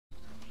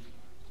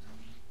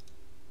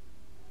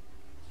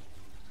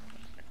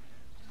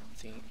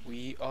think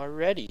we are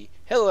ready.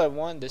 Hello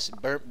everyone, this is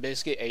Burnt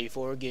Biscuit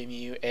 84 giving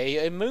you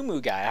a Amumu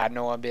guy. I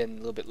know I've been a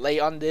little bit late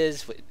on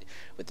this with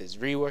this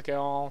rework and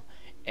all,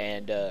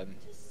 and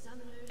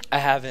I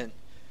haven't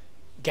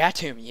got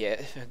to him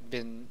yet. I've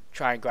been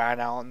trying to grind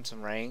out on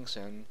some ranks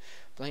and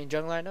playing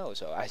jungle I know,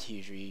 so I uh,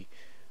 usually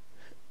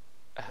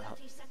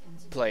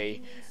play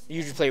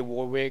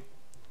Warwick,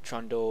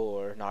 Trundle,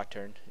 or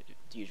Nocturne.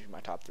 Usually my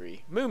top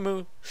three.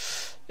 Mumu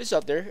is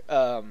up there.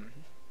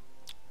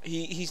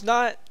 He's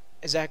not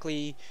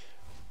exactly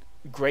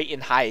great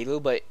in high elo,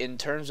 but in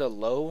terms of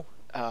low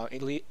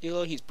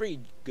elo, he's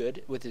pretty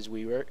good with his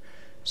rework.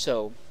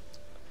 So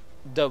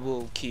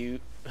double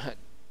Q,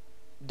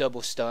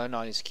 double stun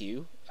on his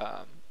Q,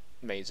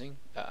 amazing.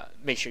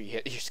 Make sure you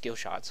hit your skill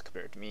shots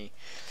compared to me.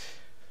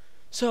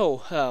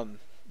 So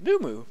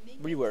Mumu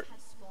rework,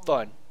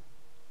 fun.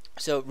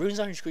 So runes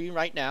on your screen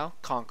right now,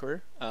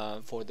 conqueror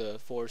for the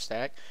 4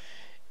 stack,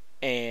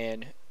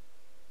 and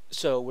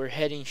so we're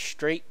heading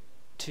straight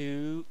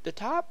to the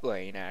top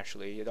lane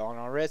actually on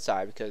our red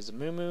side because the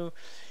Mumu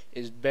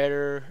is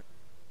better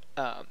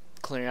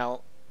clearing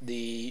out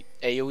the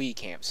AoE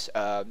camps.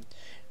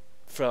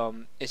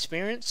 From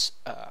experience,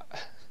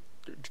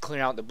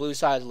 clearing out the blue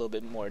side is a little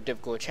bit more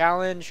difficult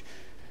challenge,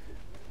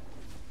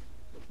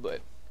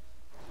 but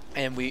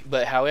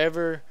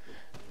however,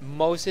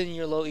 most in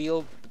your low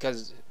elo,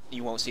 because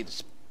you won't see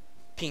this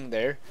ping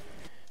there,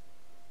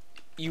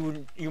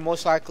 you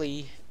most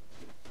likely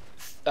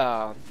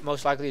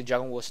the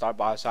jungle will start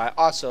bottom side.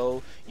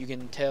 Also, you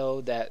can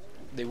tell that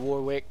the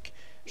Warwick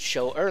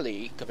show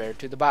early compared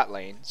to the bot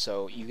lane,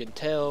 so you can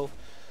tell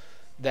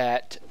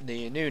that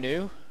the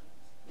Nunu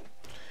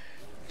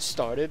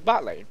started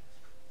bot lane.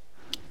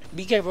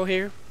 Be careful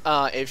here.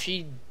 If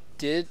she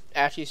did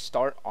actually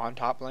start on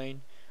top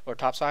lane or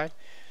top side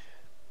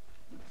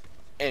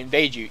and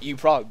invade you, you'd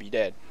probably be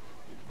dead.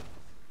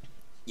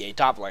 Yeah,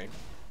 top lane.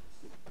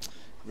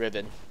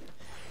 Ribbon.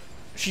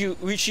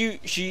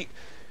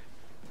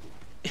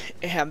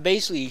 I'm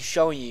basically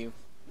showing you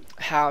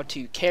how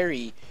to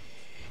carry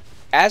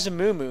as a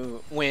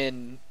Mumu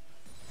when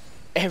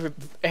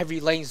every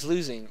lane's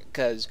losing,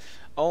 because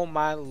oh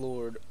my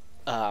lord,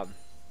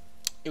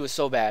 it was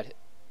so bad.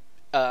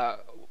 Our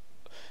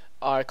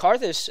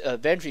Karthus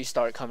eventually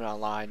started coming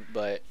online,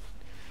 but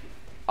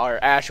our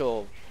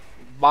actual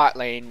bot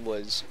lane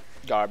was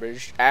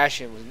garbage.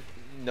 Ashen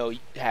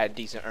had a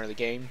decent early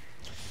game,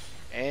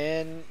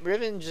 and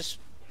Riven just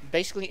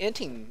basically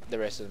ending the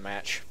rest of the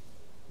match.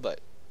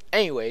 But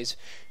anyways,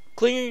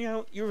 clearing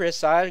out your red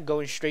side,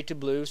 going straight to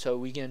blue so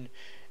we can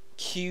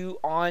queue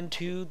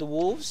onto the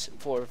wolves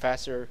for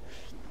faster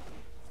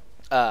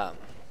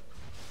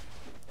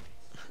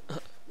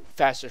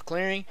faster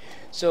clearing.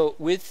 So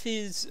with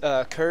his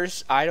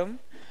curse item,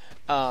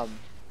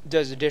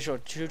 does additional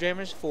 2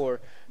 damage for,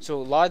 so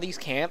a lot of these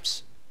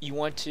camps you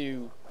want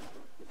to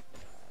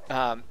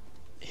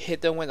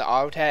hit them with the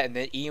auto attack and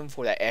then eat them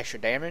for that extra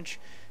damage.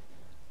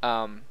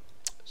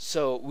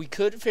 So we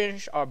could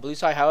finish our blue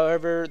side,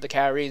 however the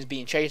Katarina is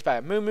being chased by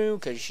a Mumu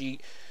because she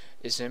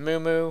is a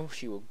Mumu.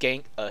 She will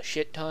gank a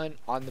shit ton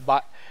on the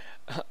bot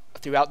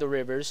throughout the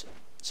rivers,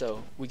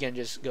 so we can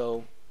just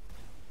go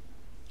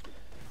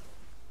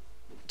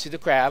to the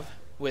crab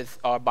with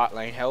our bot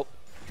lane help,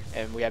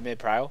 and we have mid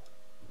prio.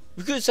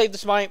 We could save the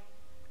smite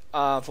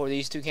for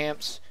these 2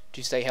 camps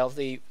to stay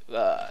healthy.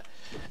 But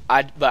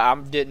I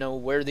didn't know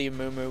where the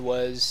Amumu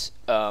was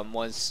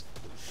once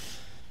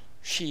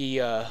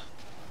she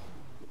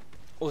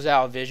was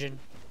out of vision,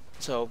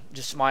 so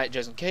just smite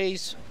just in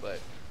case. But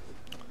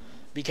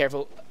be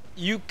careful.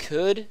 You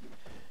could,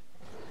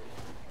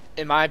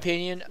 in my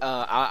opinion,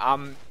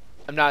 I'm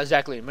not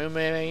exactly a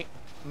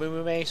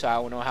Mumu main, so I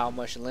don't know how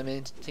much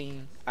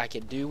limiting I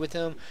can do with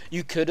him.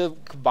 You could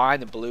have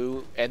combined the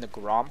blue and the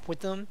Gromp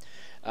with them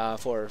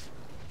for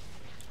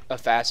a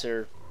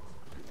faster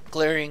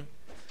clearing.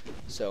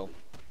 So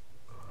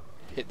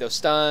hit those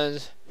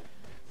stuns,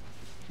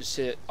 just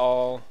hit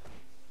all,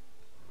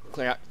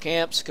 clear out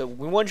camps, because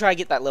we want to try to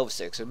get that level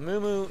 6. So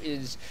Mumu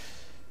is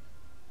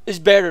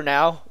better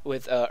now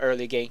with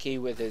early ganky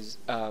with his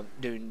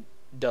doing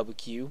double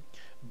Q,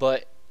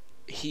 but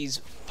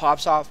he's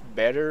pops off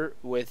better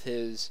with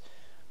his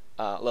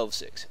level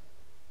 6.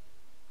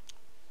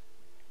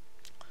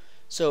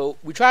 So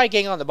we try to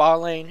gank on the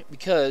bot lane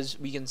because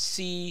we can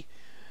see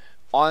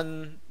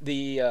on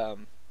the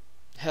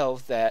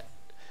health that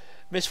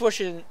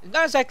Misfortune is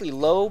not exactly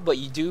low, but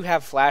you do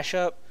have flash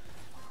up,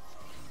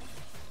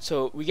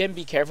 so we can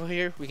be careful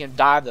here. We can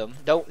dive them.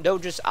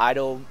 Don't just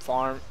idle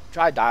farm.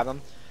 Try to dive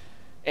them,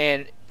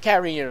 and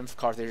Katarina and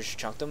Karthus just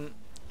chunk them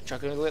a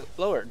little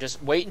lower.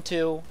 Just wait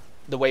until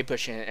the wave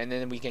push in, and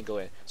then we can go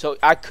in. So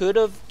I could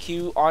have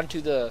queued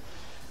onto the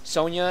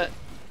Sonya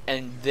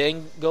and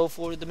then go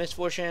for the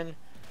Misfortune.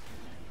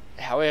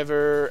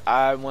 However,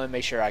 I want to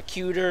make sure I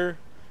queued her,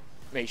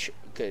 make sure,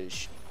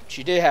 because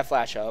she did have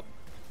flash up.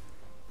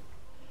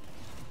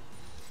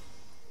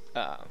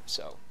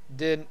 So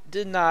did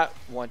not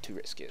want to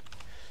risk it,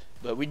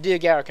 but we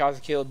did get our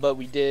Karthus killed. But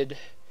we did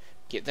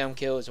get them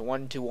kills. It's a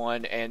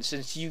 1-2-1, and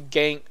since you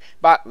gank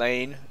bot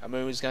lane,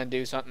 Amumu's gonna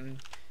do something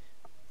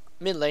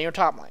mid lane or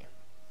top lane.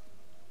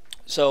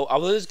 So I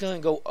was gonna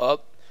go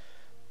up,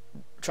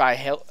 try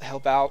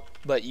help out,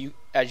 but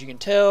as you can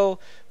tell,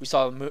 we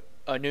saw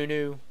a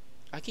Nunu.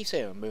 I keep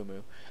saying a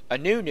Mumu, a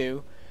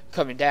Nunu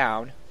coming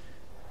down.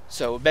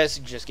 So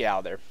best just get out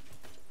of there.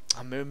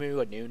 A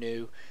Mumu, a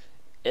Nunu,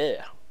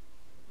 yeah.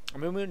 A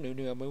Mumu,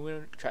 Nunu, a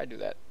Mumu. Try to do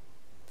that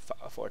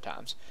 4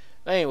 times.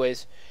 But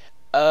anyways,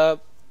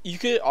 you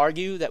could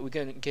argue that we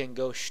can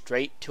go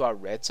straight to our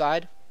red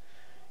side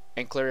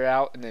and clear it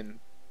out, and then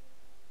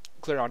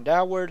clear on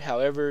downward.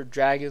 However,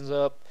 dragons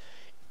up,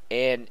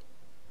 and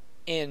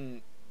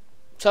in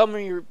some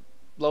of your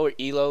lower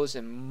elos,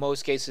 in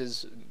most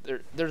cases,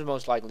 there's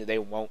most likely they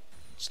won't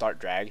start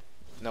drag.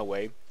 No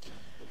way.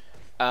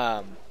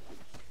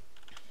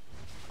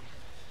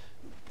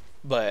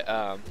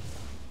 But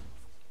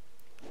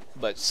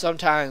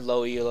sometimes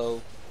low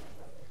elo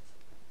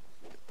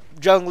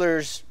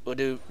junglers will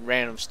do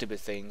random stupid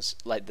things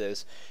like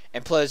this,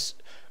 and plus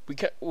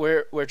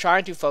we're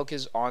trying to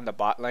focus on the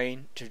bot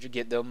lane to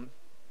get them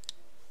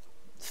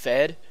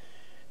fed.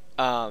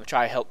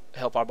 Try to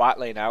help our bot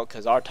lane out,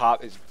 because our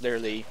top is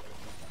literally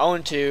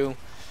 0-2,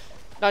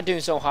 not doing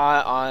so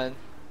hot on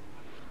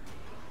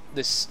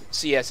this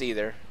CS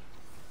either.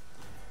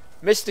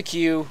 Missed the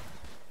Q,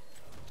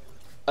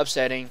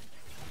 upsetting.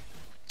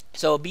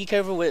 So be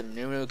careful with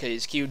Nunu, because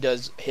his Q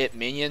does hit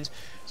minions.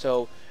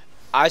 So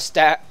I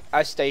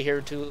stay here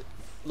a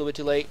little bit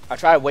too late. I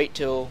try to wait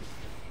till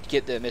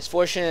get the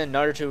misfortune,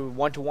 another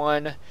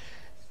 1-1.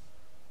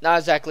 Not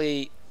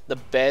exactly the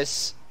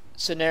best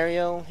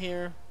scenario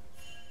here,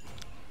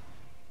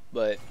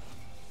 but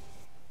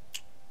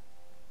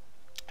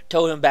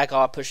told him back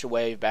off, push the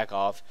wave, back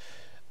off.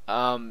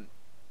 And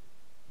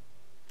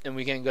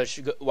we can go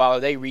while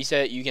they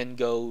reset. You can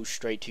go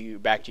straight to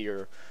back to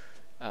your.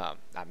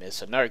 I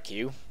missed another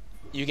Q.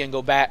 You can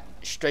go back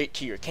straight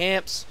to your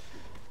camps.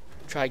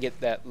 Try to get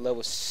that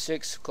level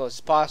 6 close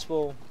as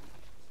possible.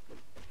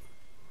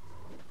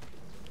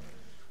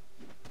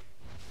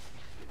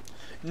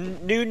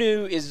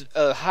 Nunu is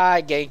a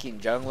high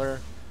ganking jungler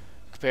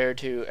compared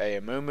to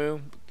a Amumu,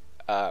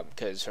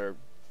 because her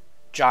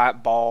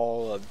giant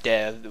ball of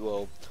death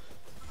will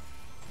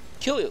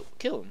kill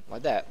him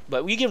like that.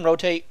 But we can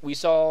rotate. We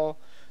saw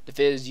the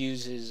Fizz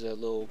uses a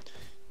little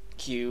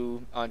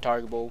Q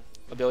untargetable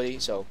ability,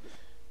 so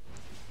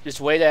just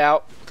wait it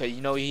out, because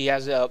you know he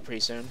has it up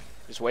pretty soon.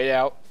 Just wait it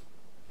out.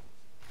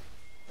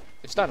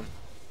 It's done him.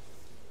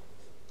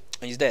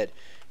 And he's dead.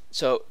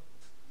 So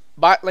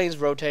bot lane's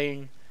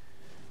rotating.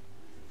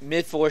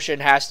 Mid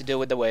Fortune has to deal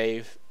with the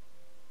wave.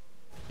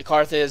 The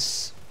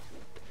Karthus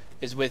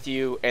is with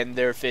you, and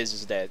their Fizz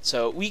is dead.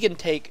 So we can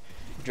take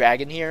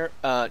Dragon here.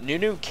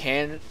 Nunu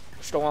can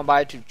stroll on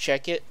by to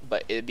check it,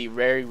 but it'd be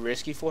very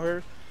risky for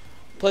her.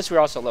 Plus, we're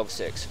also level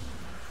 6.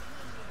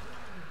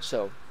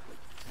 So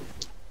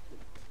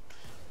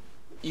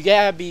you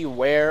gotta be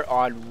aware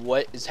on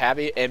what is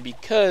happening, and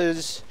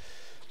because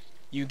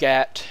you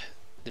got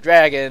the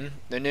dragon,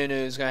 the Nunu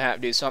is gonna have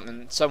to do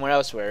something somewhere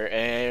elsewhere,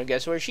 and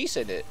guess where she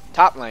sent it?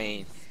 Top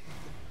lane.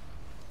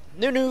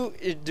 Nunu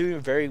is doing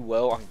very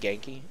well on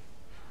ganking,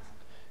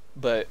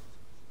 but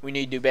we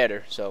need to do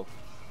better. So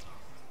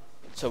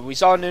we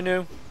saw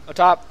Nunu on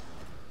top.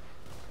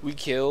 We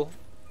kill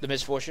the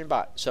misfortune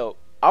bot. So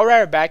I'll ride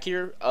her back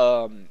here.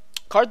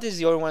 Karth is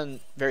the only one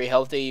very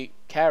healthy.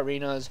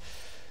 Katarina's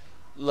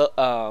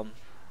not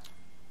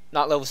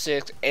level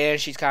 6,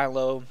 and she's kind of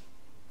low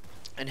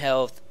in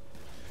health.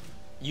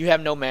 You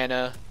have no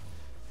mana.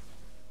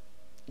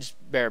 Just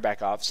bear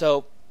back off.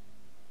 So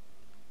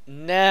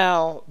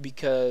now,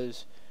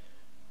 because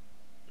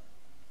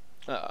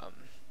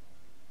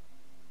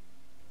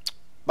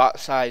bot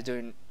side is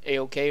doing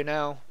a-okay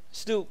now,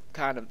 still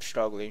kind of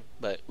struggling,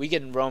 but we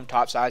can roam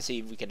top side, see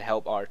if we can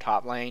help our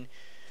top lane.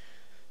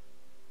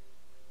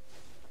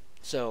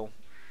 So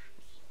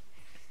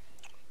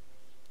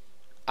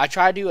I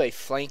tried to do a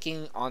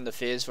flanking on the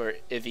Fizz for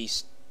if he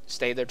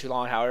stayed there too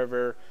long.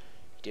 However,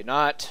 he did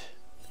not.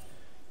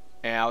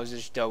 And I was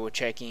just double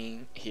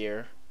checking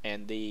here,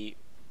 and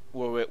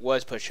where it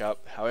was push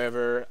up.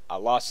 However, I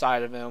lost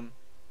sight of him.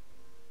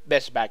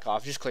 Best back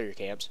off. Just clear your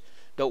camps.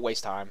 Don't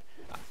waste time.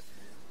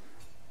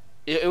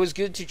 It was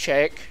good to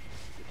check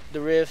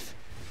the rift,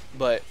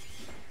 but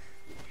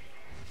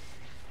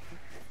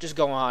just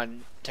go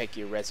on, take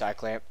your red side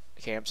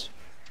camps.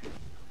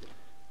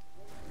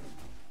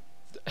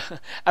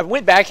 I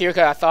went back here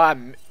because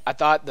I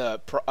thought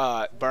the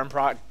burn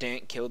proc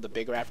didn't kill the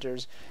big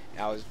raptors.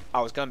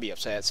 I was gonna be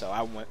upset, so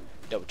I went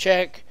double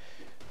check.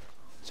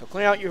 So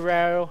clean out your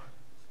row.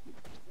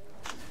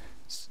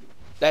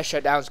 That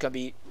shutdown is gonna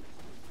be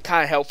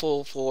kind of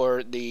helpful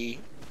for the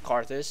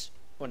Karthus.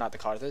 Well, not the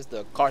Karthus.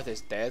 The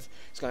Karthus death.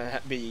 It's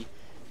gonna be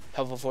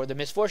helpful for the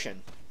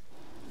misfortune.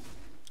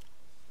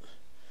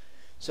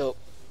 So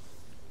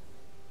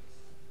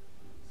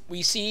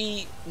we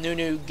see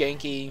Nunu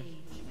ganky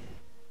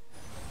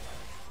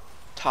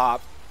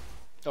top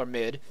or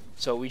mid.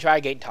 So we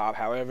try to gank top.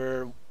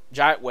 However,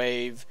 giant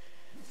wave.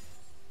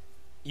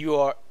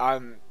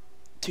 I'm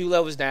 2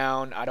 levels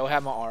down. I don't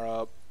have my R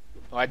up.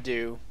 Well, I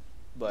do,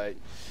 but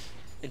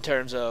in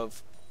terms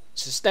of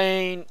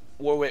sustain,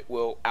 Warwick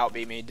will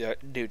outbeat me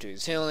due to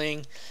his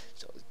healing,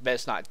 so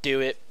best not do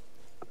it.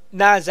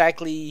 Not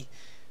exactly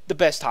the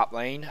best top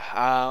lane,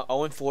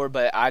 0-4,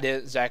 but I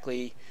didn't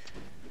exactly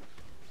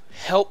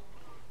help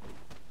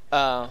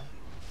my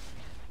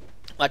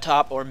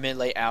top or mid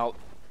lane out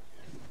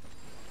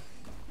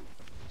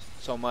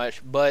so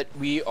much. But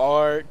we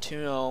are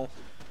 2-0.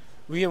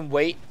 We can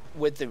wait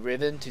with the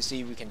Riven to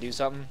see if we can do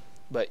something,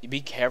 but be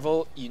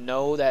careful. You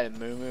know that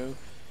Amumu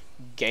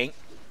gank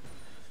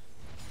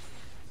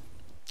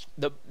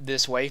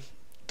this way,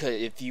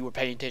 because if you were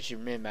paying attention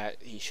to min-map,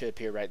 he should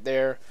appear right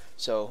there.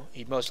 So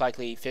he most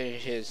likely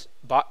finished his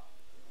bot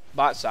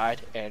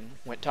side and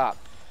went top.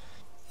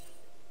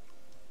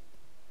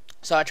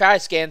 So I try to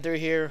scan through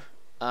here,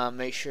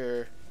 make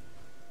sure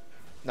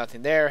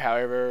nothing there.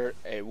 However,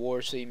 a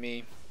ward see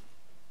me,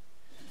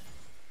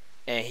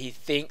 and he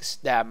thinks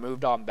that I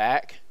moved on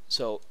back.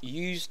 So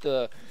use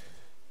the.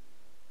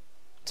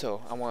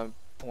 So I want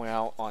to point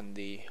out on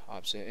the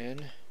opposite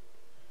end.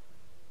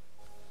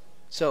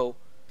 So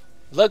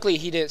luckily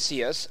he didn't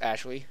see us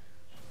actually.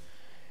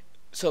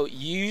 So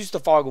use the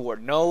fog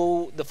ward.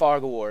 Know the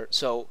fog ward.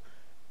 So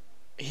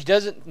he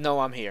doesn't know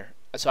I'm here.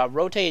 So I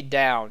rotated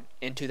down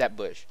into that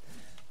bush,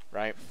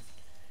 right?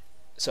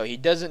 So he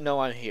doesn't know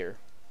I'm here.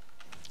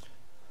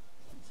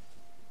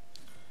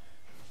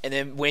 And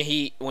then when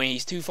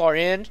he's too far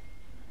in,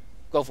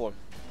 go for him.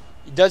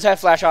 He does have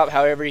flash up,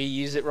 however he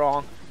used it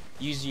wrong.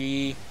 Use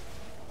G.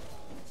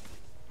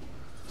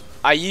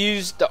 I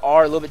used the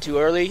R a little bit too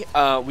early.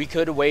 We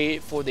could have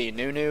waited for the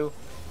Nunu,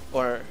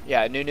 or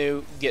yeah,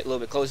 Nunu get a little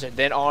bit closer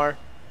then R,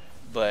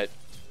 but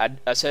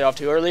I set it off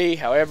too early.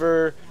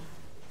 However,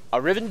 our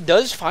Riven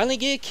does finally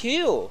get a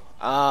kill.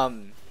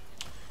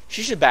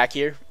 She should back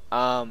here.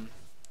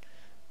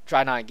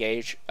 Try not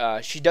engage.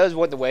 She does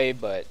want the wave,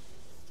 but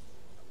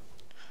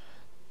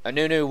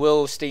Nunu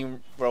will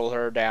steamroll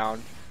her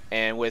down,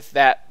 and with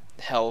that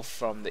health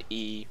from the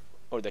E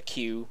or the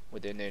Q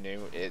with the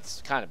Nunu,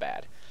 it's kind of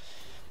bad.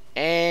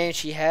 And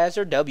she has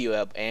her W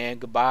up, and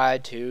goodbye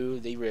to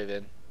the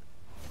Riven.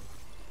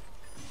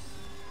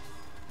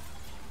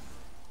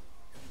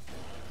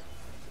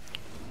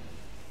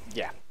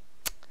 Yeah,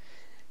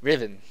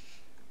 Riven,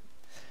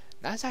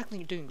 not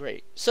exactly doing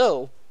great.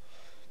 So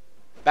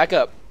back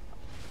up.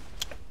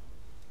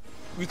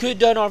 We could have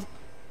done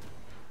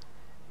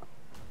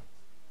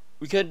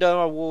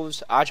our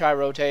wolves. I try to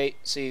rotate,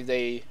 see if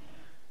they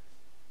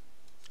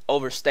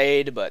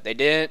overstayed, but they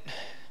didn't.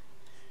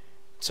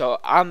 So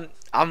I'm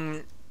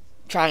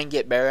trying to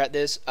get better at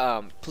this.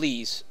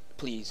 Please.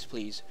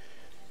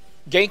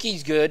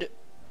 Ganky's good,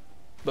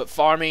 but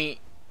farming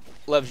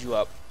loves you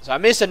up. So I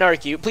missed another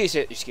Q. Please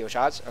hit your skill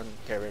shots. I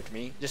don't care about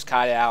me. Just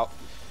kite it out.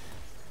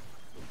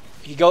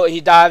 He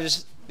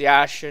dives the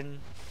Ashen.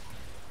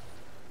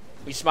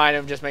 We smite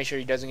him, just make sure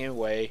he doesn't get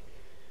away.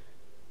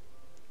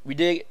 We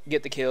did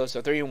get the kill,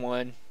 so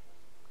 3-1.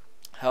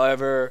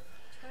 However,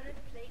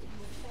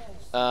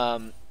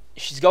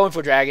 she's going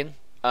for dragon,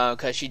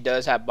 because she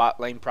does have bot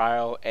lane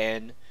prio,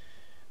 and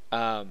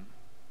I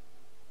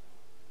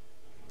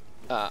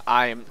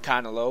am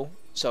kind of low,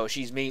 so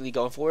she's immediately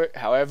going for it.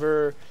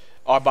 However,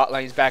 our bot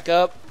lane's back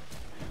up,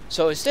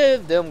 so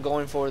instead of them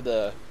going for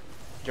the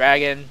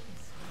dragon,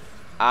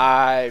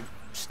 I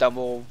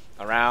stumble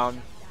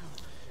around.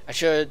 I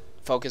should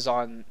focus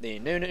on the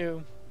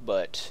Nunu,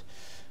 but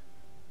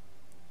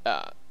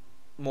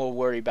more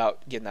worried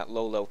about getting that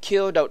low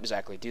kill. Don't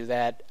exactly do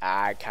that.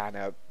 I kind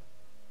of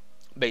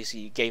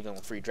basically gave them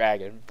a free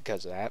dragon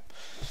because of that.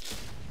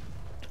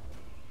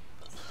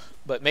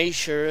 But make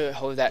sure to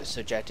hold that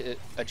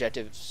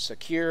objective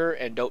secure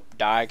and don't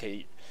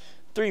die.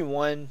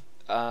 3-1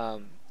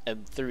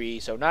 and 3,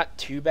 so not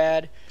too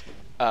bad.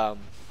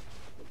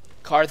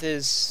 Karth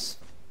is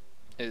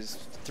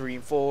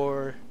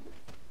 3-4.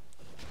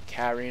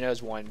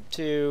 Karina's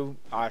 1-2.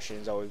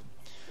 Ashen's always.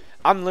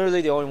 I'm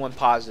literally the only one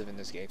positive in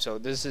this game, so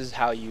this is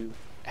how you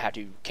have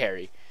to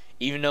carry.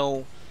 Even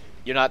though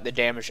you're not the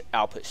damage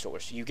output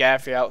source, you gotta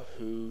figure out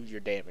who your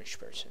damage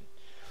person.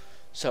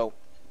 So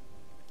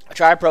I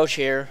try approach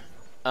here,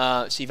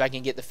 see if I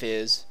can get the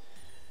fizz.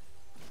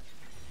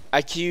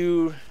 I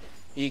Q'd,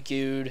 he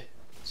Q'd,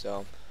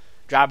 so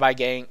drive by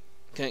gank,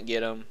 couldn't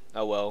get him.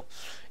 Oh well.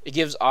 It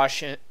gives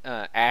Ashen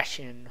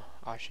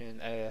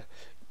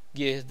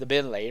gives the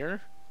mid laner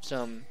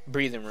some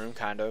breathing room,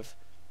 kind of.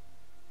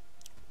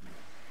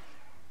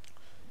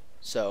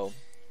 So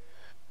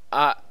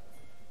I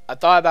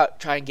thought about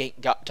trying to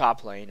get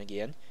top lane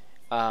again.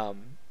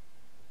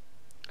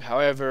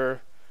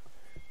 However,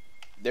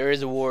 there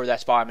is a ward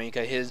that spotted me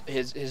because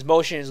his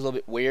motion is a little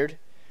bit weird.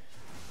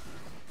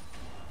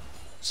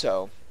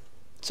 So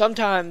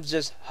sometimes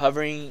just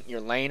hovering your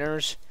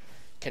laners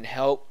can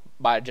help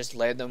by just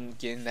letting them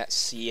get in that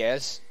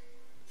CS.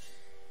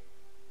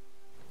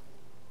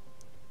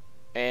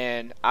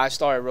 And I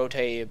started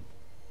rotating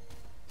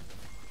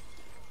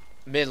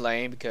mid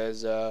lane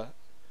because they're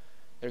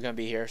gonna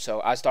be here.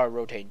 So I started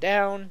rotating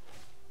down,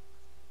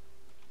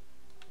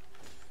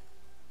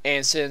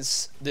 And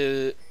since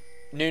the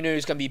Nunu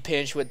is gonna be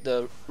pinched with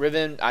the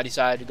Riven, I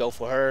decided to go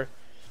for her.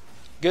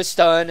 Good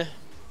stun.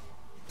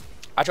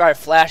 I tried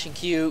flash and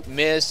Q,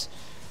 miss.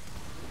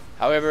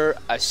 However,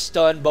 I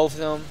stunned both of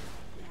them.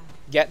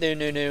 Get the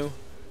Nunu.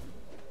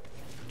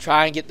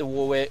 Try and get the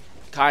Warwick.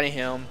 Kind of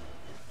him.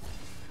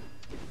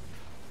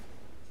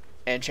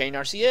 And chain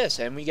our CS.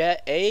 And we got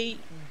a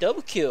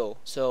double kill.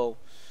 So,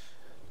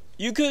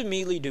 you could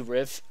immediately do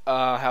Rift.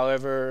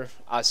 However,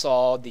 I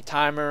saw the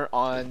timer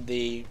on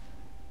the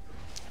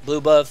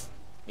blue buff.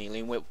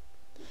 Immediately went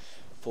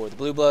for the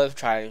blue buff.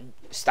 Try and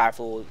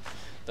stifle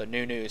the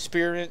Nunu's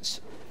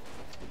experience.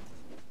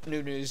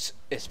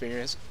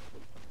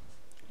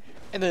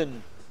 And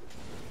then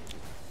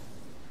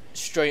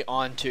straight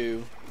on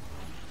to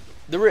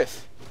the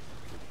Rift.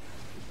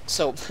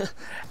 So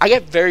I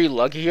get very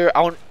lucky here.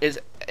 Is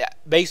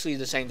basically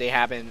the same thing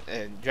happened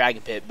in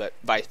Dragon Pit, but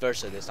vice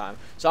versa this time.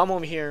 So I'm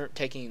over here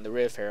taking the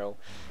Rift Herald.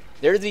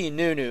 There's the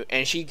Nunu,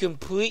 and she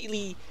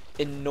completely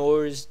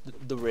ignores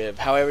the Riv.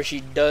 However,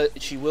 she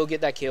will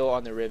get that kill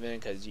on the Riven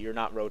because you're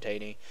not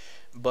rotating.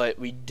 But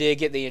we did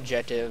get the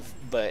injective,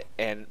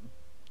 and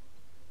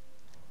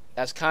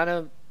that's kind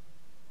of,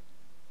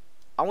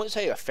 I wouldn't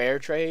say a fair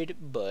trade,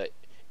 but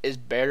it's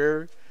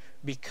better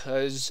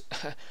because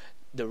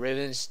the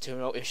Riven's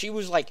too. If she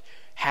was like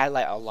had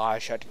like a lot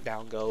of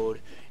shutdown gold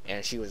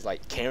and she was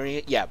like carrying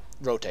it, yeah,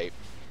 rotate.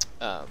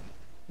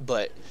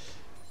 But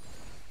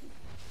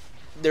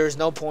there's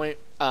no point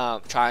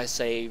trying to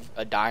save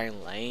a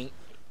dying lane.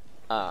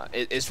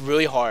 It's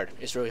really hard.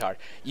 It's really hard.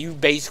 You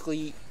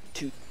basically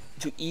to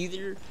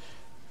either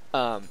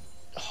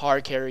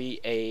hard carry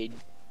a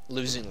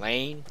losing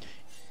lane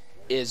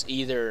is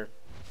either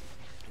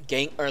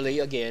gank early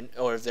again,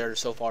 or if they're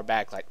so far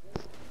back like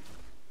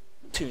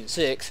 2 and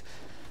 6,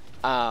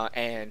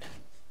 and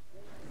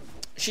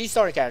she's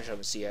starting to catch up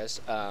with CS,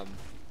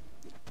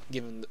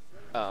 giving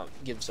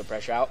some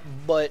pressure out,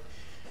 but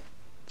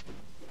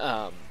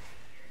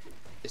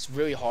it's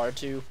really hard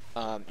to.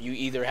 You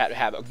either have to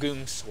have a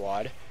goon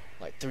squad,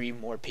 like 3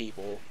 more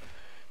people,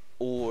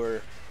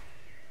 or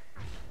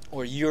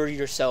you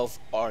yourself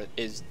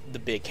is the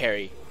big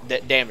carry,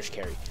 that damage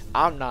carry.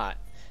 I'm not.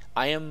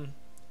 I am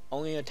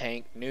only a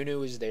tank.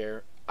 Nunu is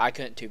there. I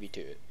couldn't 2v2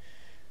 it.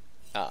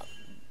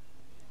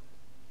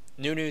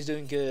 Nunu's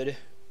doing good.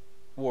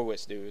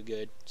 Warwick's doing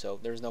good. So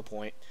there's no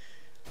point.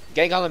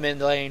 Gank on the mid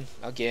lane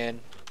again.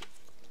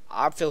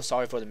 I feel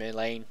sorry for the mid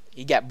lane.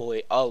 He got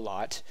bullied a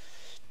lot.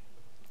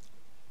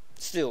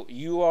 Still,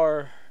 you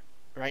are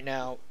right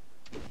now.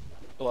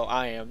 Well,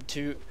 I am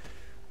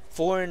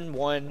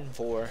 4-1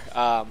 for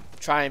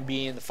try and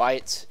be in the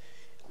fights,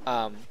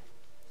 and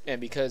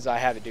because I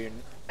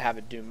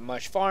haven't do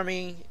much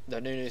farming, the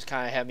Nunu's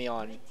kind of had me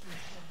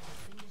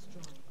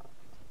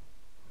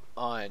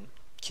on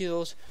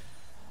kills.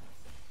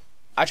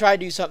 I try to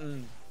do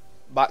something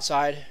bot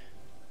side,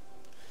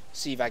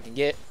 see if I can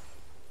get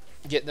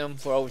them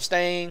for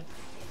overstaying.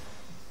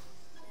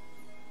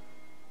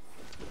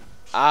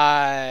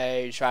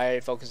 I try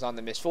to focus on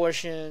the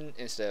misfortune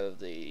instead of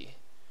the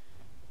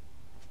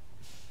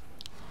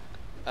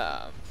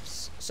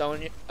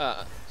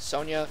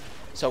Sonya.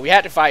 So we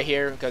had to fight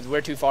here because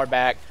we're too far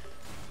back.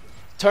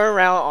 Turn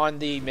around on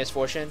the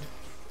misfortune.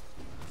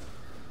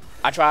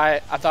 I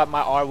thought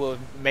my R would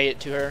have made it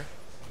to her.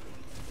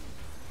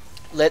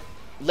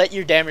 Let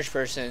your damage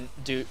person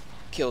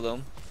kill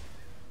them.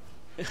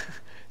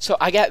 So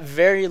I got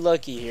very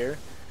lucky here.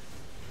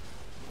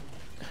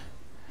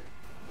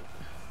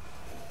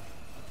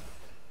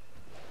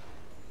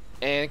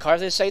 And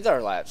Karthus saved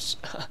our lives.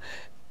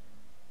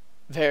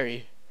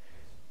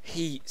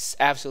 He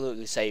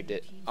absolutely saved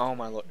it. Oh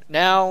my lord.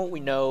 Now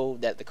we know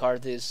that the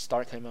Karthus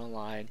start coming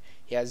online.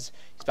 He's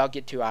about to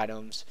get 2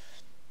 items.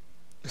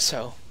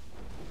 So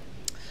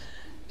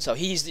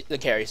he's the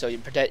carry, so you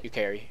protect your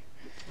carry.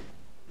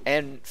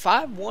 And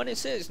 5-1 and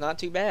 6, not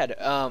too bad.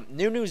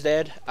 Nunu's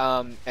dead,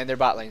 and their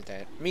bot lane's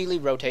dead. Immediately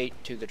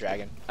rotate to the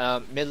dragon.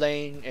 Mid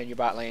lane and your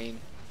bot lane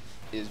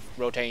is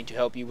rotating to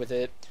help you with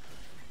it.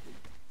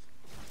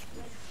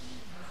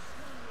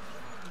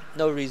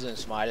 No reason to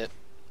smite it.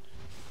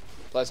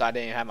 Plus, I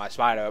didn't have my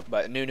smite up,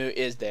 but Nunu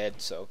is dead,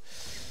 so.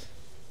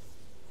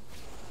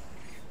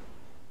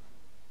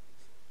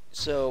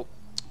 So,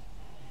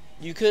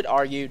 you could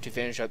argue to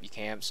finish up your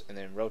camps and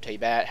then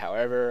rotate back.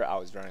 However, I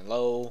was running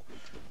low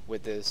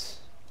with this,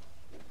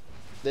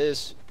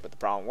 but the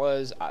problem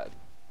was I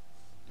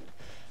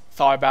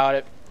thought about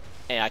it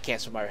and I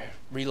canceled my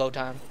reload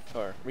time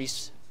or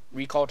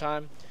recall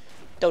time.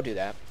 Don't do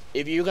that.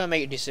 If you're gonna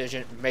make a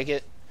decision, make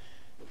it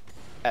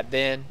at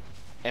then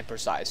and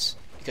precise.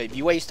 Because if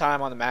you waste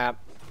time on the map,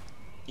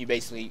 you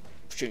basically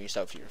shooting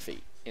yourself in your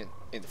feet, in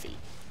the feet,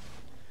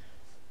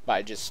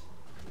 by just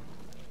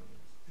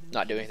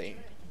not doing anything.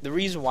 The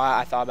reason why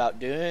I thought about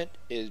doing it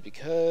is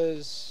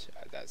because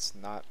that's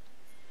not.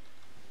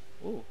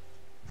 Ooh,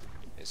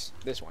 it's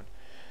this one.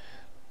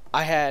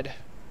 I had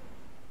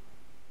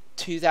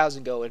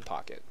 2,000 gold in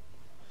pocket.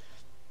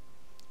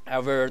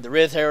 However, the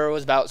Rift Arrow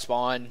was about to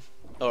spawn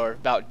or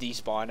about to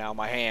despawn out of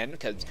my hand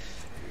because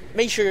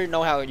make sure you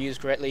know how to use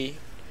correctly.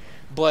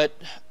 But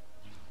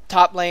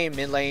top lane,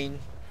 mid lane,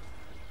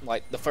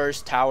 like the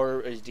first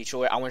tower is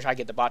destroyed. I want to try to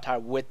get the bot tower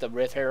with the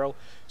Rift Herald.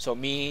 So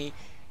me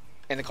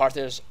and the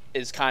Carthage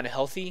is kind of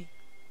healthy,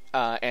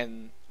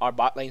 and our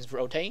bot lanes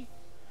rotate.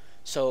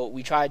 So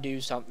we try to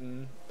do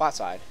something bot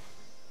side.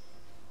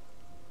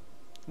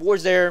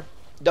 Ward's there.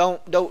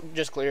 Don't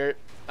just clear it.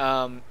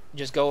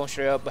 Just go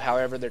straight up. But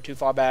however, they're too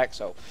far back,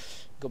 so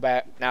go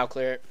back now.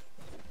 Clear it.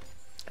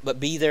 But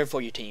be there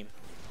for your team.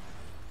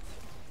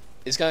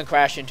 It's gonna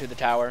crash into the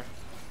tower.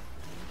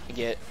 And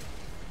get.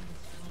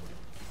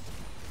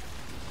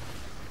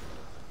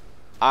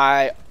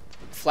 I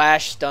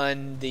flash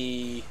stun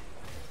the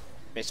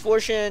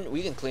Misfortune.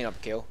 We can clean up a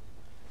kill.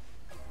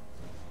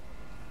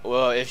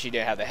 Well, if she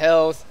didn't have the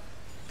health,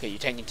 okay, you're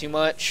taking too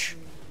much.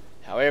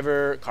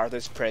 However,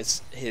 Carthage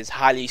pressed his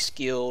highly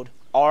skilled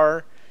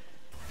R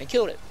and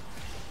killed it.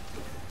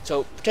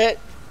 So protect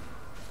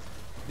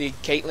the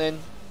Caitlyn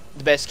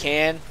the best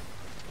can.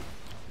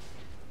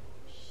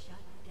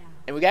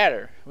 And we got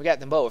her. We got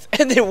them both.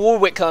 And then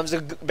Warwick comes,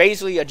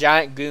 basically a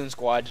giant goon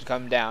squad to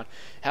come down.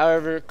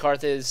 However,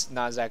 Carthage is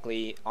not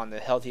exactly on the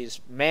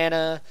healthiest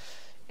mana,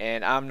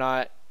 and I'm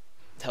not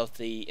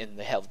healthy in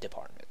the health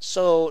department.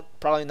 So,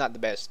 probably not the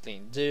best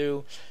thing to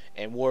do.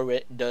 And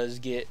Warwick does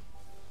get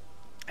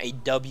a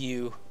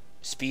W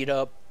speed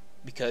up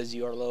because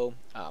you are low.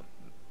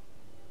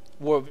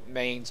 Warwick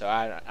main, so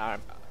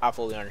I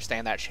fully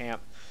understand that,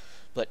 champ.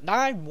 But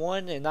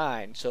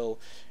 9-1-9, so...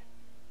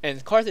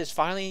 And Carthage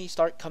finally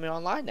start coming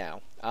online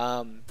now.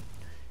 And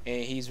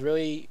he's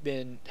really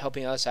been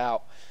helping us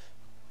out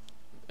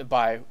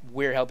by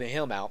we're helping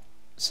him out.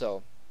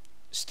 So,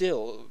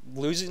 still,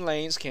 losing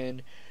lanes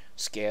can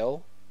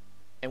scale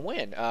and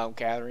win.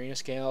 Katarina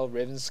scale,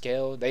 Riven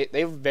scale, they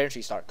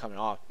eventually start coming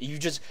off. You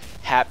just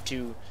have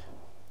to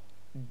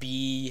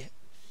be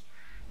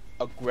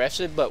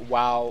aggressive, but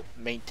while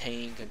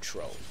maintaining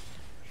control.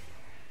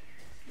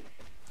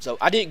 So,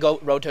 I didn't go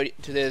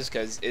rotate to this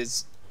because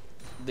it's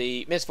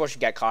the Misfortune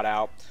got caught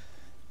out.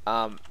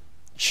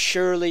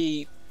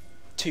 Surely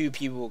 2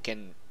 people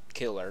can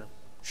kill her.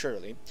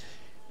 Surely.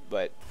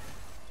 But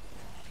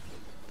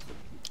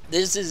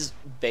this is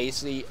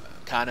basically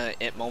kind of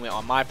a moment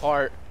on my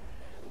part.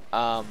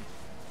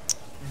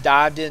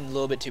 Dived in a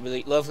little bit too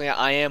early. Luckily,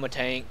 I am a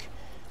tank.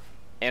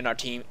 And our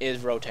team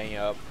is rotating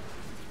up.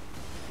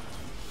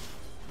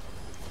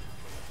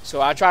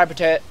 So I try to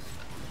protect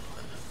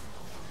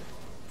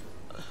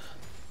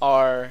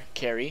our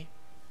carry.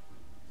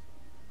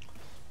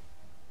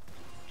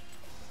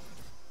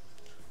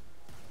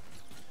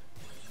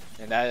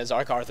 And that is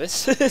our Carthage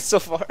so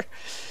far.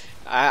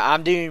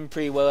 I'm doing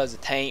pretty well as a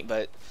tank,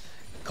 but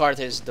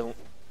Carthage don't.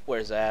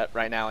 Where's that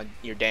right now in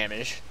your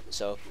damage?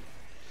 So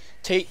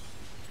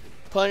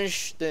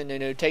punish the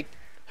Nunu, take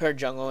her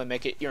jungle and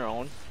make it your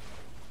own.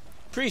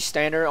 Pretty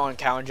standard on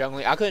counter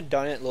jungling. I could have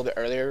done it a little bit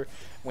earlier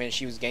when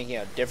she was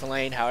ganking a different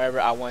lane.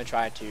 However, I want to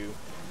try to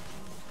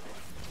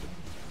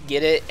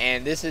get it,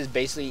 and this is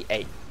basically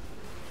a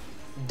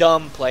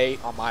dumb play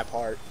on my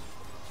part.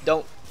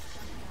 Don't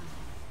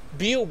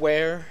be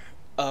aware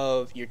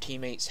of your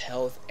teammates'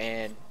 health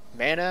and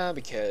mana,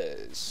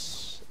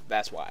 because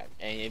that's why.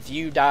 And if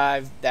you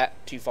dive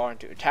that too far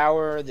into a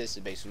tower, this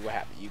is basically what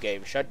happened. You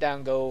gave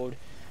shutdown gold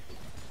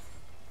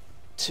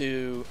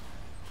to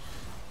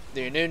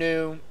the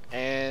Nunu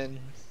and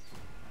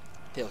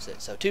kills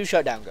it. So 2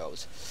 shutdown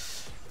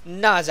golds.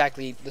 Not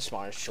exactly the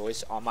smartest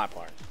choice on my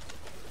part.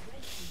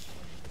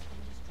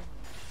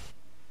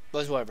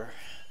 But whatever.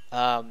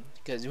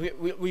 Because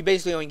we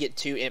basically only get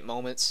 2 int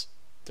moments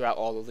throughout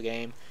all of the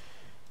game.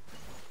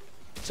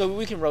 So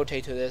we can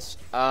rotate to this.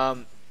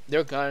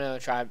 They're gonna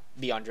try to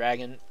be on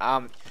dragon.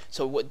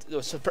 So what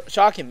was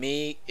shocking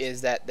me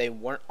is that they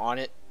weren't on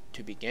it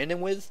to begin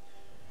with,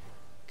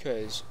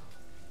 because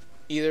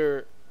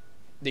either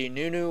the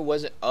Nunu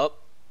wasn't up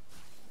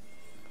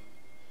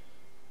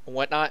or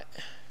whatnot.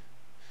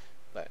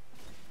 But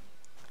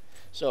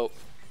so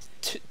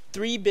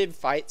 3 big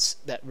fights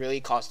that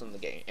really cost them the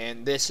game,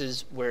 and this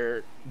is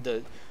where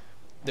the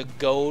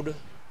gold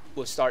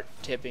will start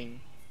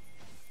tipping.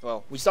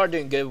 Well, we started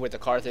doing good with the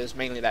Carthage,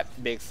 mainly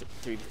that big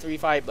 3v3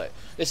 fight, but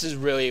this is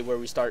really where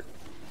we start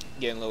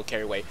getting a little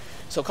carried away.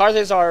 So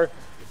Carthage is our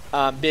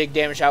big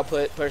damage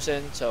output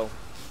person, so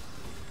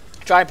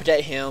try and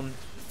protect him.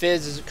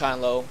 Fizz is kind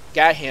of low.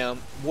 Got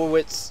him.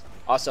 Warwick's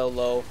also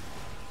low.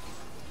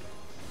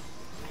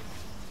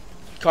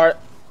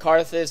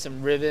 Carthage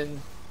and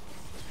Riven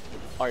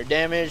are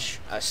damage.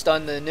 I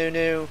stun the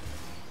Nunu.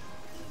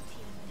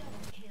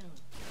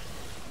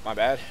 My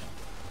bad.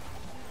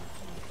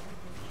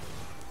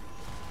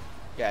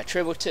 Yeah,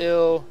 triple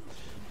kill.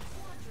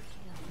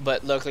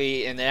 But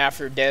luckily, in the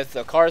after death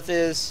of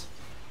Carthage,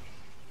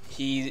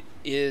 he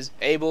is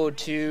able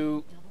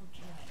to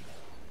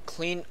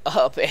clean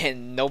up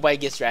and nobody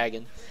gets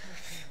dragon.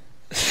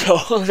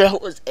 So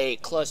that was a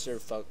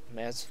clusterfuck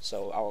mess.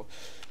 So I'll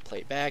play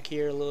it back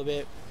here a little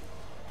bit.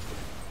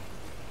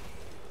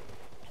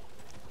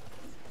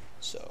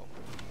 So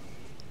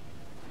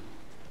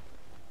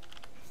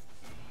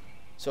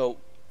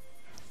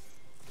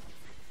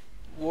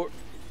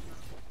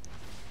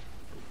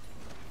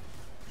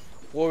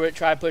Warwick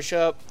try to push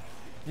up.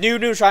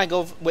 Nunu try and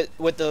go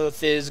with the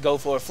Fizz, go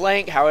for a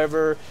flank.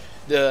 However,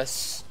 the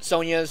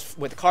Sonya's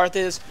with the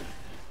Karthus.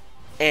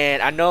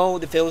 And I know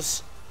the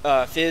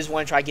Fizz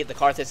want to try to get the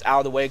Karthus out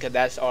of the way because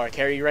that's our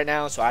carry right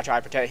now. So I try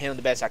to protect him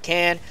the best I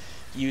can.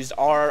 Used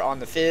R on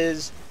the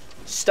Fizz.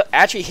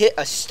 Actually hit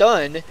a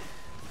stun.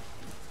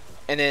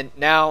 And then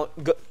now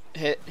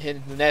hit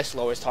the next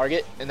lowest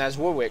target. And that's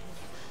Warwick.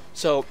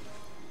 So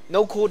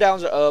no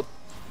cooldowns are up.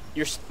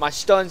 My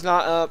stun's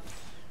not up.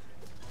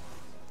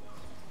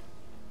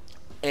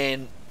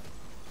 And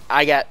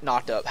I got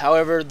knocked up.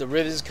 However, the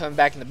Riven's come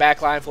back in the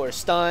back line for a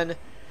stun.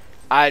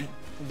 I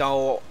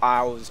know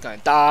I was going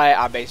to die.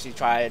 I basically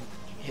tried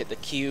to hit the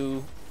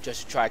Q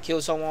just to try to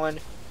kill someone.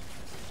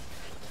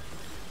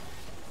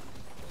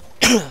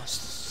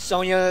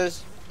 Sonya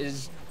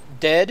is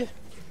dead.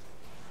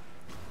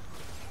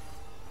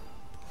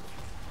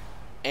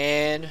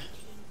 And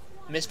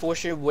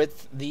Misfortune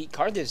with the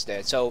Karthus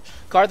dead. So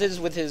Karthus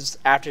with his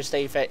after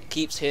state effect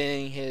keeps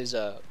hitting his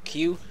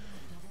Q.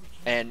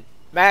 And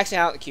maxing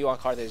out the Q on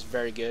Karthus is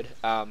very good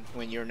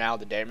when you're now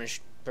the damage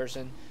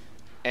person.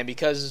 And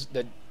because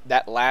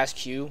that last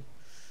Q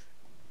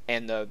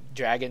and the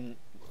dragon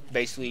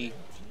basically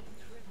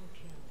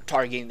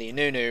targeting the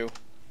Nunu,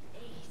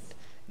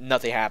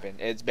 nothing happened.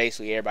 It's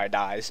basically everybody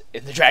dies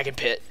in the dragon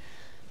pit.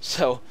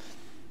 So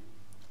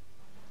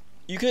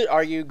you could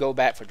argue go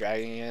back for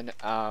dragon in,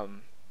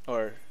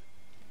 or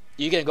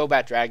you can go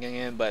back dragon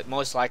in, but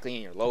most likely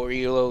in your lower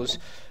elos,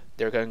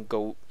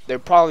 they'll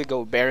probably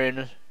go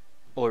Baron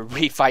or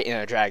refight in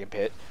a dragon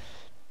pit.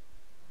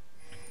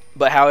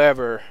 But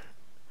however,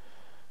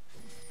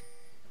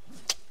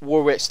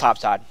 Warwick's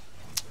topside.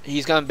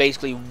 He's gonna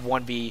basically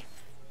 4v5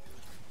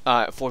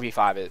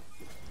 it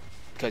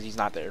because he's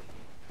not there,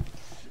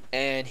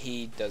 and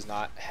he does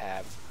not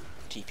have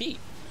TP,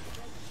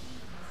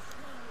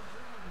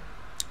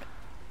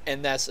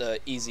 and that's a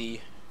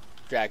easy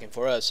dragon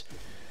for us.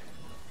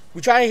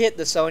 We try to hit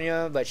the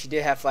Sonya, but she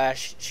did have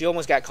flash. She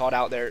almost got called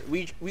out there.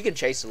 We can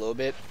chase a little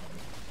bit,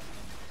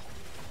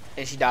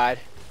 and she died.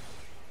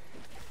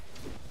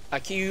 I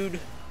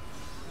queued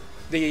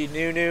the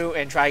Nunu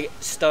and try to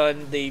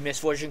stun the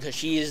Misfortune because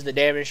she is the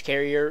damage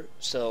carrier,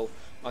 so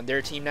on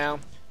their team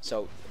now.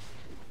 So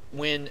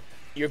when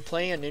you're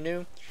playing a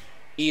Nunu,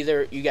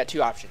 either you got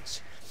two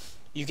options.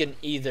 You can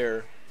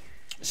either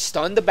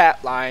stun the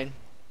bat line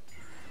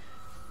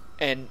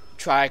and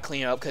try to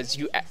clean up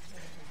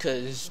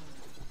because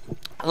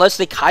unless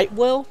they kite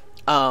well,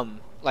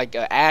 like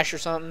Ashe or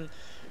something,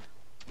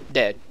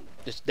 dead,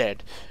 just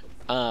dead.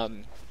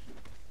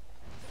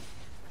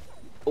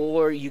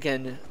 Or you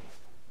can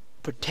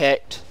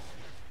protect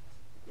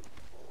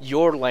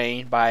your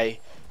lane by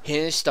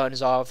hitting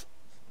stuns off,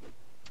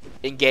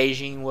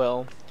 engaging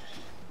well,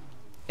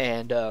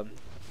 and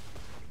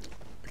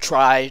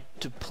try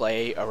to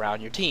play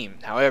around your team.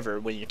 However,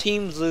 when your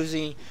team's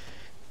losing,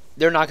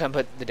 they're not going to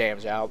put the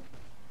damage out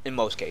in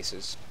most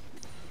cases.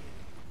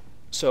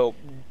 So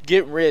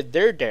getting rid of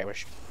their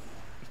damage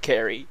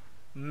carry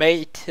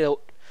may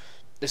tilt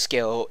the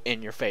scale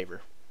in your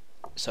favor.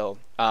 So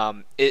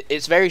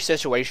it's very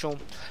situational.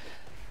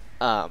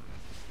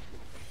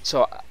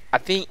 So I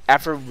think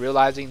after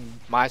realizing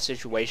my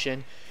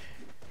situation,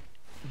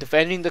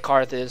 defending the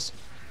Karthus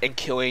and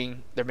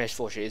killing their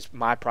Misfortune is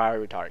my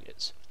priority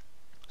targets.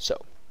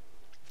 So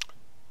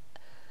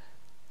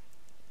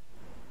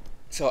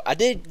I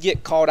did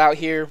get called out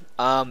here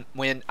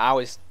when I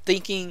was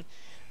thinking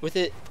with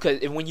it,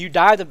 because when you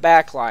die the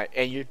backline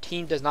and your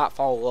team does not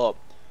follow up,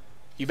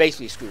 you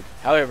basically screwed.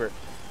 However,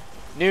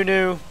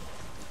 Nunu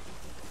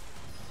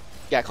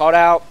got called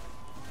out.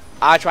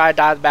 I tried to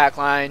die the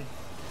backline,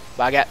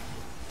 but I got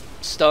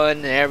stunned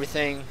and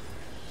everything.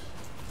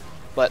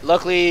 But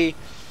luckily,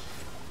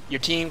 your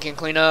team can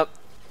clean up.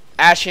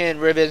 Ashe and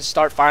Riven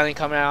start finally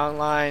coming out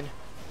online.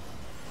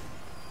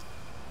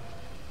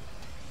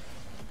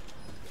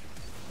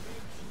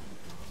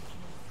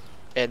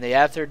 And they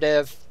have their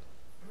dev.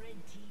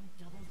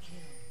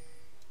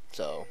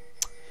 So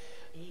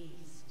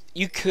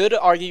you could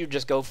argue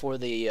just go for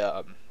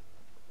the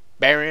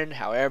Baron.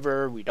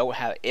 However, we don't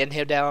have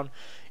him down,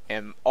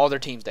 and all their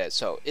team's dead.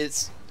 So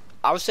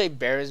I would say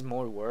Baron's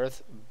more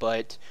worth,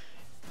 but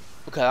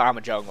because I'm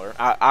a jungler,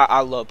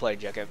 I love playing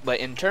jungle. But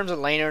in terms of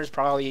laners,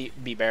 probably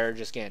be better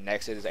just getting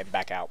nexus and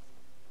back out.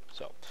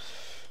 So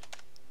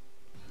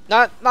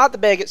not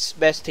the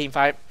best team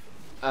fight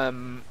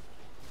on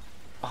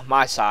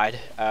my side,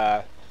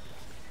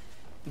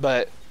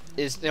 but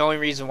it's the only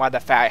reason why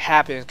the fight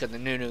happened because the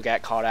Nunu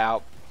got caught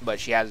out, but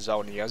she has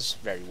Zonia. It's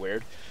very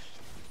weird.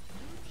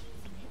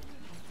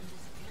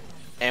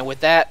 And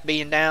with that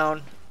being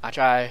down, I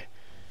try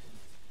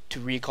to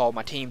recall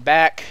my team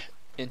back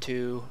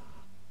into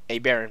a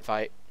Baron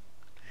fight.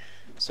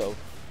 So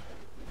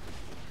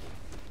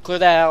clear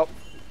that out.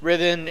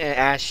 Riven and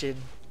Ashe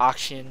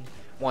Auction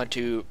want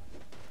to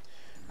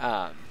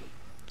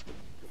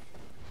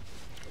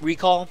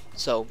recall,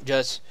 so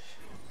just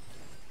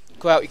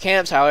clear out your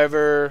camps.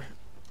 However,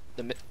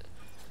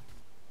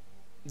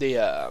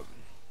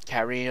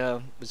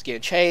 Karina was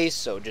getting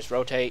chased, so just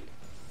rotate.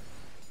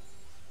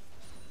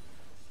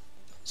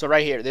 So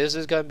right here, this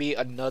is going to be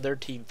another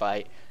team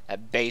fight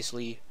that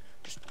basically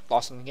just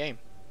lost in the game.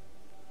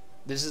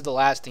 This is the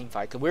last team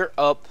fight, because we're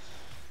up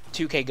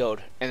 2k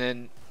gold, and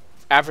then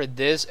after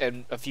this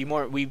and a few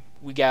more, we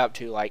got up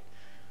to like,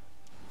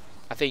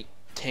 I think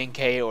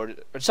 10k or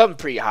something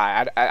pretty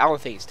high. I don't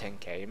think it's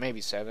 10k,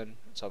 maybe 7,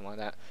 something like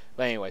that.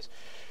 But anyways,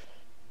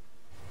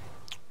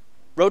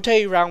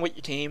 rotate around with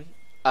your team.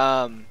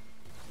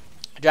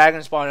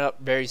 Dragon spawn up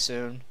very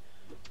soon,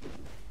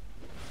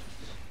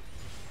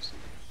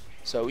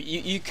 so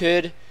you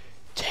could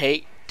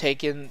take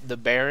in the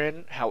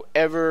Baron.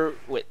 However,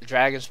 with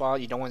Dragon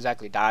spawn, you don't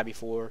exactly die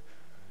before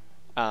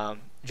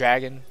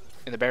Dragon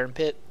in the Baron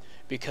pit,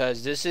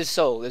 because this is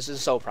so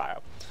prio.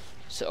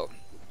 So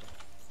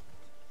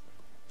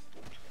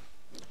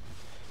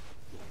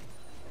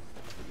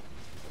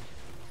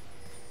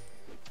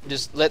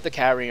just let the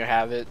carrier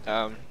have it.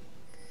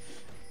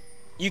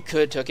 You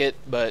could took it,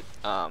 but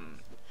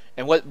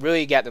and what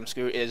really got them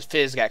screwed is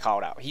Fizz got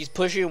called out. He's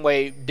pushing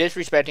away,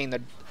 disrespecting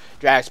the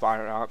drag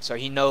spawner up, so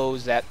he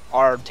knows that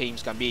our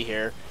team's gonna be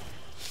here.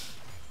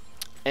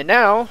 And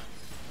now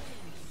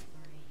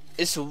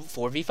it's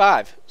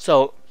 4v5.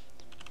 So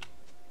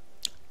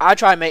I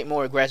try to make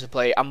more aggressive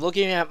play. I'm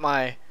looking at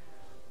my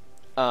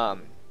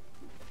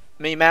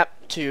mini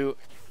map to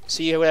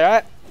see where they're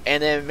at,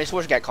 and then Miss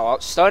Fortune got called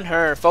out. Stun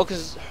her,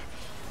 focus,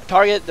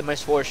 target the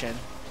Misfortune.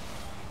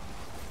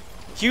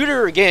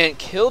 Cuter again,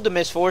 killed the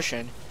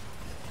Misfortune,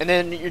 and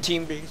then your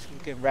team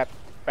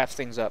wraps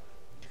things up.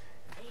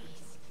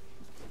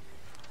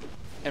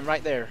 And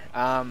right there,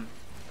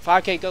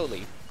 5k gold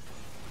lead,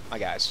 my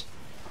guys.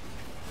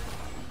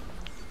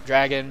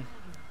 Dragon,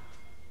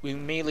 we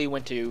immediately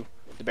went to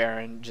the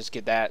Baron, just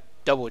get that,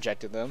 double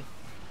ejected them.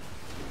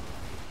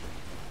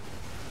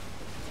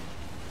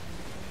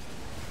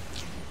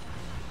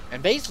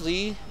 And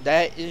basically,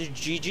 that is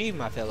GG,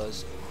 my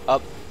fellas.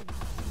 Up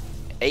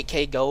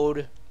 8k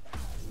gold.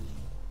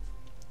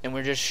 And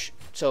we're just,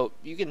 so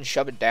you can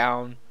shove it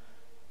down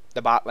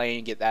the bot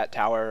lane, get that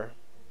tower.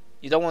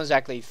 You don't want to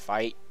exactly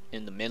fight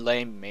in the mid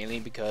lane, mainly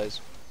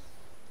because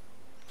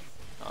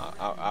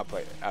I'll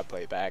play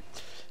it back.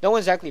 No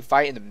one's exactly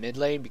fight in the mid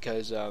lane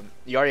because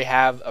you already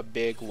have a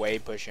big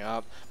wave pushing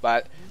up.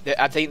 But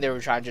I think they were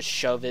trying to just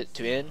shove it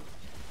to in,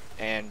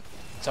 and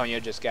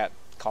Sonya just got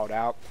called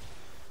out.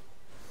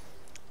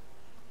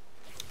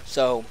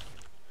 So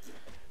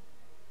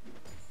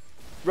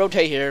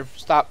rotate here,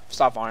 stop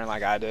farming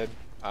like I did,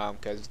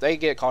 because they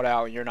get called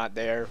out and you're not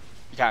there,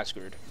 you're kind of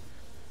screwed.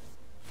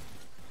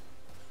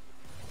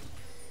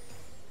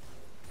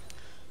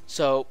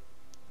 So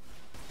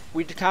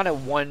we kind of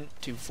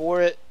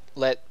 1-2-4 it,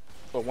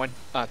 or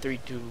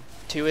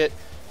 3-2-2 it,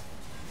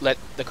 let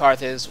the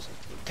Karthus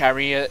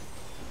carry it,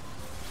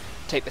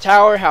 take the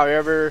tower.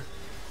 However,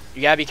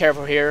 you gotta be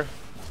careful here.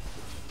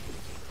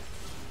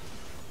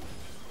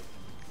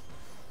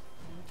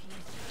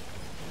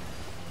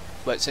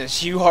 But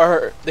since you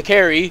are the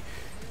carry,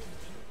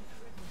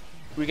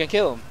 we can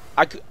kill him.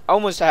 I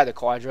almost had the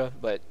Quadra,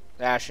 but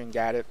Ashen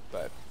got it.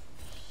 But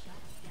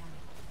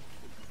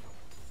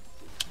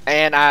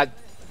and I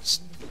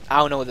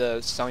don't know what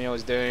the Sonya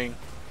was doing,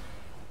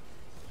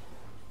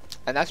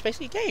 and that's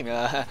basically the game.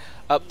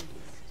 Up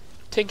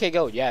 10k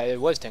gold. Yeah,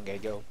 it was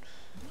 10k gold.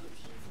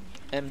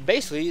 And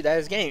basically that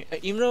is game.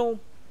 Even though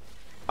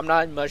I'm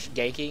not much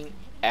ganking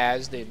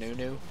as the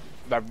Nunu,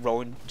 by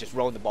just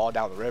rolling the ball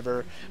down the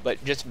river,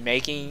 but just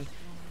making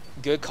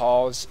good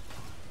calls,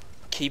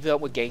 keep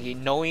up with ganking,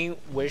 knowing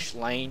which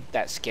lane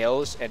that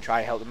scales and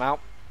try to help them out,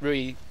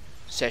 really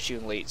sets you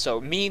in lead. So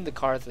me and the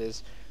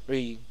Karthus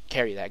really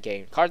carry that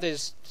game.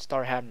 Karthus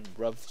started having a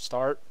rough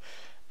start,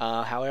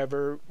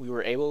 however we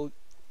were able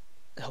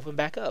to help him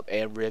back up,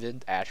 and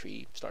Riven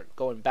actually started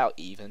going about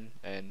even,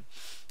 and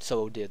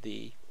so did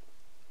the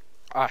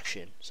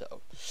auction.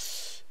 So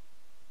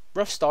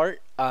rough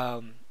start.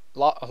 A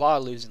lot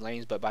of losing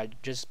lanes, but by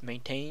just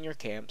maintaining your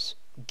camps,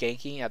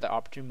 ganking at the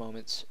opportune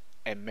moments,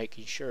 and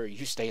making sure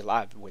you stay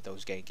alive with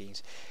those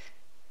gankings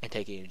and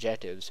taking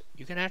objectives,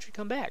 you can actually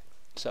come back.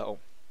 So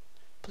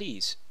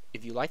please,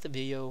 if you like the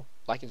video,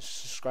 like and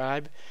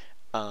subscribe.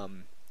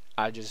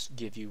 I just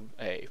give you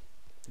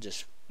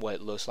just what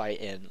it looks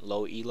like in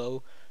low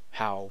elo,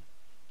 how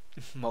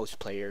most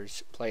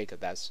players play, because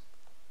that's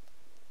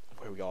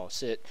where we all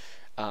sit.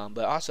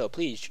 But also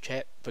please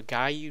check for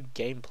Gayu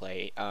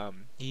gameplay.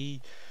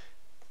 He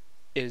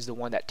is the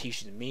one that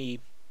teaches me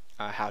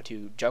how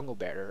to jungle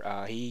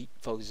better. He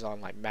focuses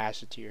on like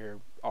master tier,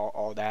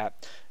 all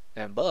that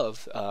and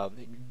above,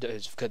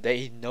 because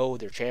they know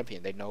their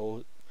champion. They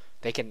know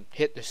they can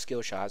hit their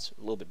skill shots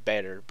a little bit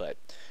better, but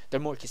they're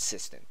more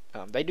consistent.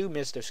 They do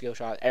miss their skill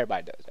shot.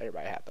 Everybody does.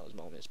 Everybody has those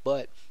moments,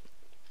 but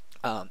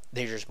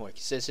they're just more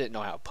consistent.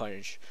 Know how to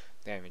punish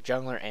the enemy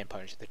jungler and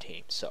punish the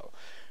team. So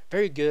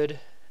very good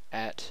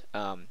at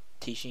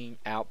teaching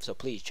out. So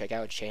please check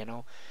out his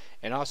channel.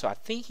 And also, I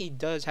think he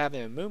does have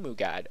an Amumu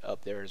guide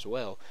up there as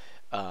well.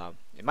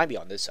 It might be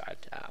on this side.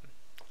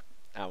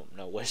 I don't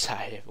know what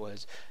side it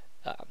was,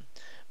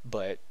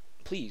 but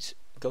please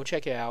go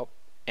check it out.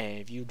 And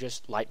if you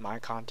just like my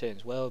content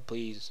as well,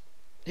 please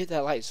hit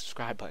that like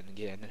subscribe button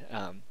again.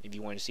 If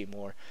you want to see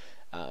more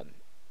um,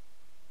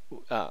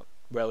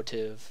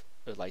 relative,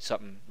 or like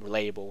something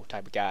relatable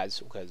type of guys,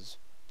 because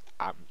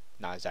I'm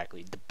not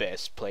exactly the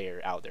best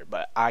player out there,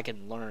 but I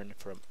can learn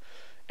from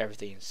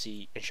everything and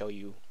see and show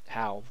you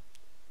how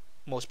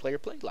most player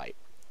play like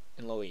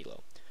in low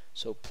elo.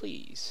 So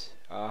please,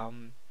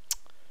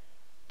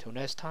 till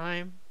next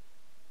time,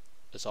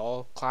 let's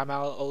all climb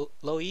out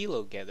low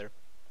elo together.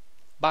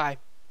 Bye.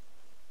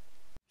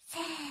 せ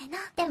ーの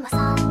でもそ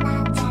ん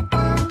な